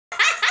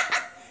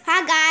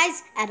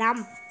guys, and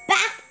I'm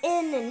back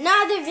in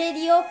another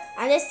video,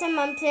 and this time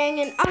I'm playing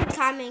an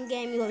uncommon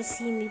game. You'll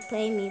see me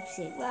play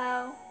music.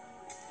 Wow.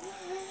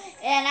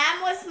 And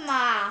I'm with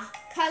my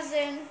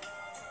cousin.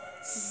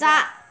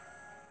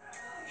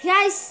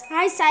 Hi,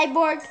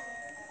 Cyborg.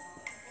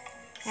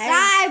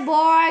 Hey.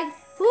 Cyborg.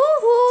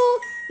 Woohoo!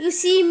 You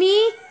see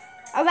me?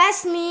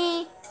 Arrest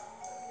me.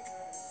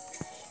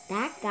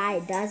 That guy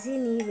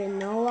doesn't even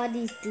know what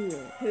he's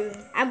doing. Who?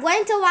 I'm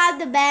going to rob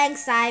the bank,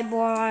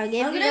 Cyborg.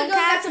 If I'm you gonna don't go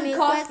catch get some me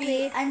coffee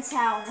quickly. in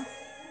town.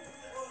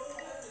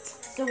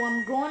 So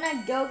I'm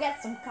gonna go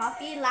get some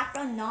coffee like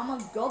a normal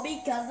girl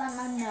because I'm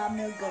a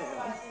normal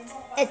girl.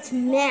 It's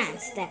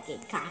man's that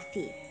get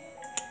coffee.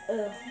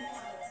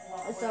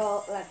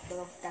 So let's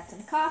go get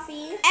some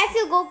coffee. If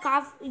you go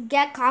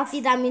get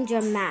coffee, that means you're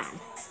a man.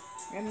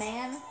 You're a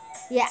man?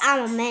 Yeah,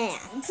 I'm a man.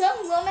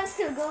 Some women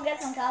could go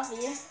get some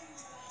coffee.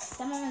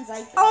 Some women's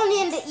like that.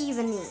 Only in the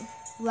evening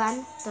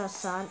when the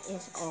sun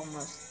is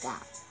almost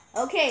down.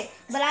 Okay,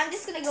 but I'm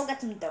just gonna go get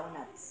some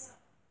donuts.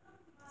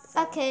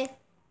 So, okay.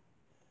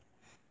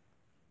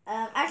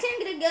 Actually,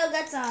 I'm gonna go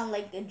get some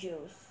like a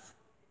juice.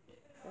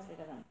 Just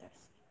because I'm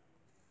thirsty.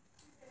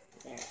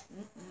 There.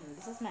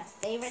 This is my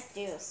favorite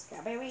juice,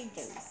 strawberry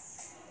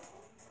juice.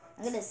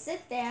 I'm gonna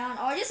sit down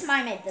or just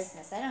mind my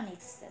business. I don't need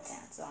to sit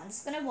down, so I'm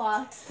just gonna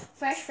walk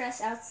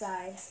fresh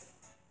outside.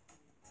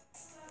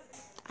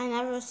 I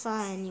never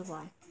saw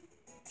anyone.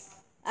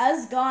 I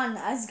was gone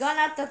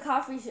at the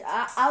coffee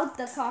out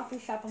the coffee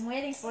shop. I'm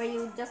waiting for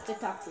you just to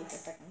talk to you for a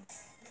second.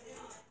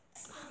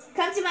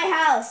 Come to my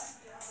house.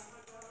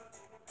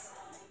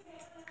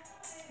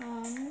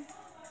 Come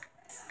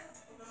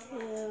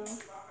to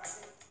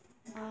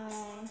my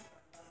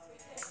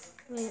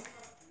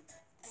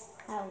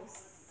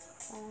house.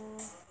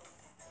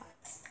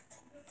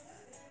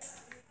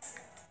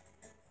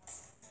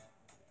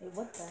 Wait,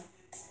 what the?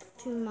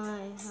 To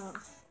my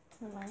house.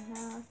 To my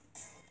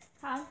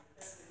house.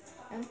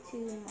 Come to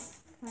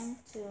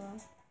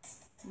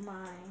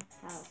my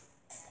house.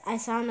 I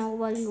saw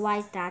nobody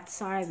like that.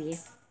 Sorry.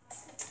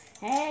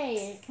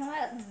 Hey, come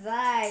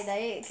outside.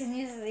 Can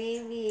you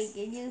see me?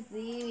 Can you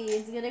see me?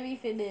 It's gonna be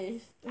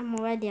finished. I'm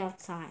already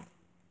outside.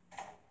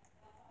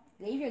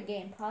 Leave your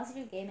game. Pause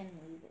your game and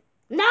leave it.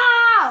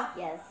 No!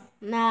 Yes.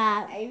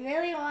 Nah. I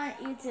really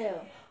want you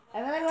to. I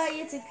really want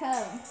you to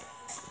come.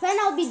 When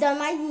I'll be done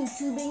my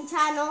YouTubing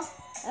channel.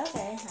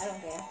 Okay, I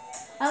don't care.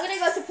 I'm gonna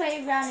go to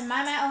playground and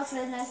mind my own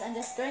business and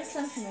just drink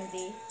some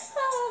smoothie.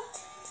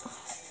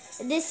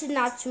 This is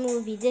not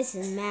smoothie. This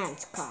is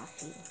man's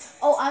coffee.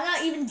 Oh, I'm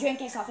not even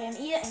drinking coffee. I'm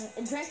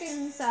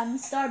drinking some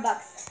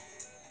Starbucks.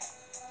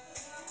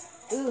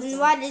 Ooh,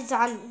 what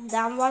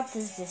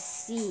does the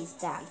C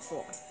stand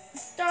for?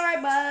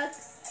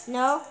 Starbucks.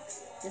 No?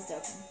 Just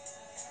joking.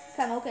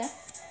 Come, okay.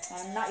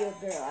 I'm not your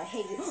girl. I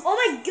hate you. Oh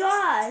my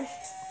gosh!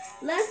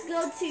 Let's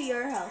go to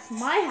your house.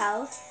 My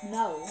house?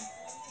 No.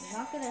 I'm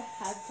not gonna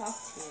talk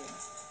to you.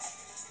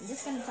 I'm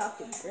just gonna talk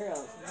to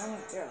girls.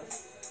 Normal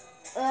girls.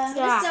 I'm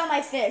gonna sell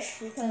my fish.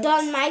 Because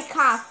done my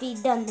coffee.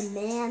 Done the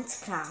man's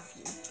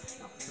coffee.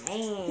 Oh,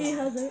 man. He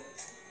has it.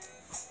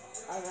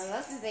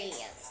 Let's see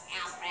it.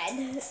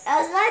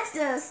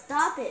 Alfred.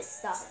 Stop it.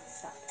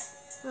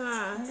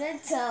 I'm gonna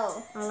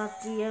tell. I'll have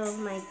to use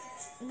my...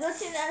 What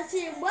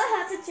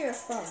happened to your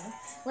phone?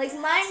 Like,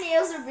 my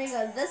nails are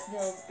bigger. This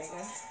nail is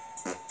bigger.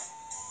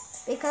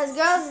 Because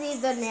girls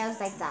leave their nails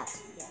like that.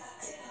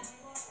 Yes.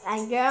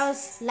 And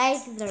girls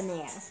like their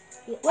nails.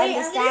 You Wait,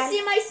 understand? I'm gonna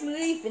see my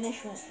smoothie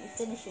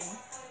finishing.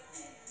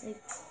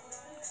 Like,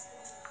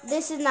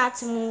 this is not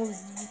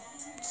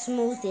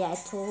smoothie, I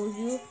told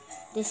you.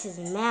 This is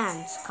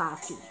man's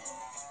coffee.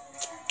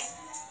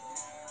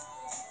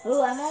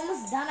 oh, I'm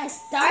almost done at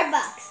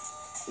Starbucks.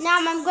 Now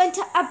I'm going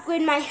to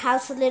upgrade my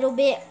house a little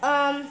bit.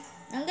 I'm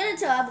gonna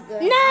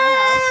upgrade. No!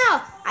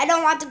 I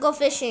don't want to go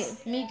fishing.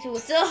 Me too.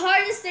 It's the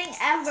hardest thing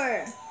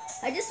ever.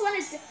 I'm just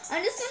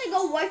gonna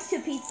go work to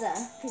pizza.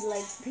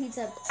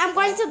 Pizza. I'm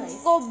going to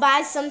go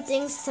buy some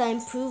things to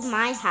improve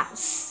my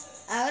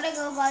house. I'm gonna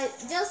go buy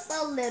just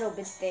a little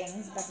bit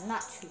things, but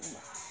not too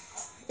much.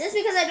 Just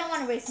because I don't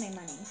want to waste my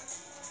money.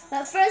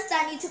 But first,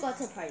 I need to go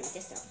to a party.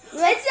 It's a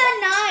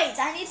night.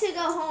 I need to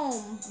go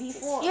home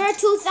before. You're a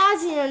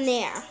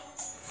 2000-aire.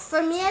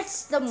 For me,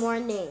 it's the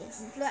morning.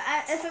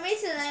 For me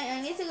tonight,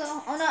 I need to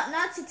go. Oh,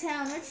 not to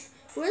town.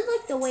 Where's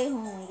like the way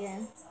home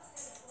again?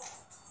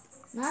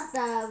 Not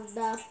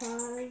the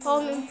party.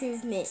 Home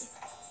improvement.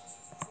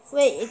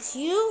 Wait, it's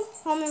you?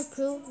 Home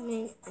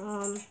improvement.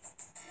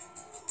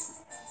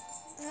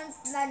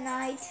 The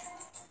night.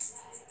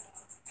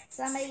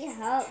 Somebody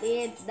help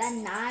me. It's the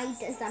night.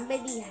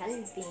 Somebody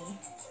help me.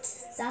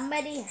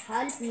 Somebody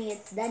help me.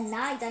 It's the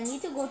night. I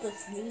need to go to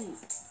sleep.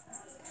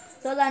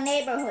 So the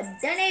neighborhood.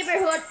 The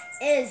neighborhood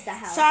is the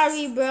house.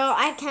 Sorry, bro.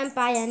 I can't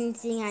buy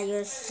anything at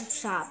your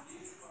shop.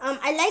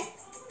 I like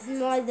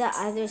more the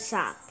other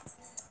shop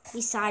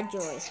beside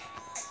yours.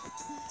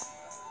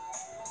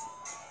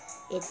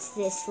 It's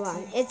this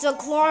one. It's a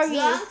Glory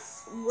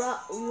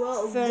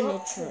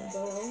furniture.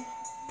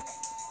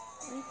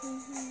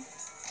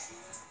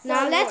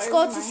 Now let's where's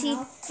go my to see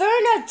house?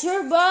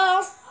 furniture,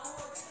 bro.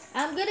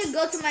 I'm gonna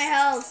go to my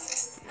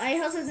house. My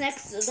house is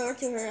next door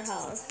to her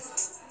house.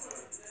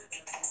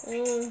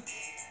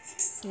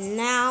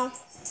 Now,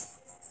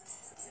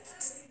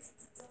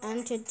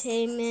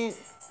 entertainment.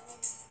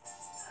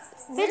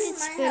 Where's Fidget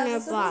my spinner house?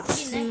 It's supposed box.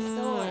 to be next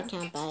door. I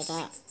can't buy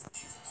that.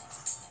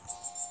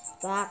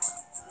 Back.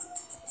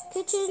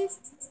 Kitchen.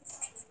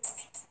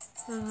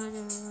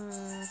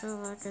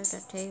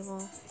 The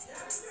table.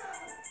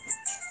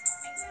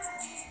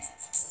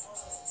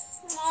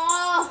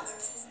 Oh,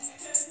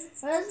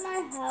 where's my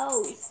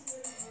house?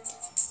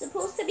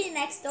 Supposed to be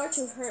next door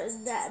to her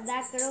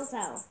that girl's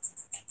house.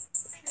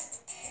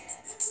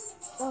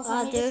 Oh,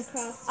 let me Dude. just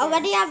cross here.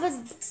 Already have a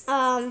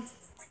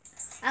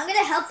I'm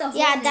gonna help the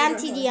whole Dan neighborhood.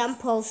 TDM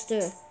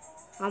poster.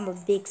 I'm a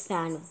big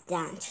fan of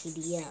Dan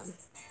TDM.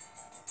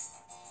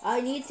 I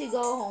need to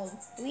go home.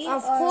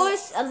 Of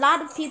course, a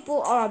lot of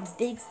people are a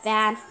big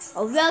fan,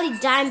 a really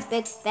giant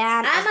big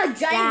fan. I'm a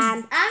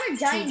giant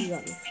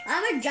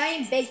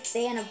big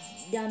fan of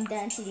Dan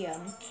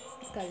TDM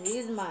because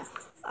he's my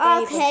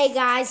favorite. Okay,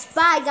 guys.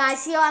 Bye,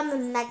 guys. See you on the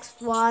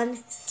next one,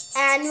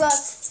 and we'll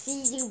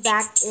see you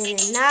back in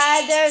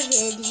another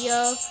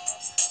video.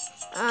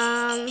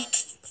 And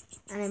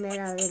I made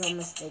a little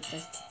mistake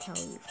just to tell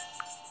you.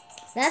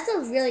 That's a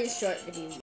really short video.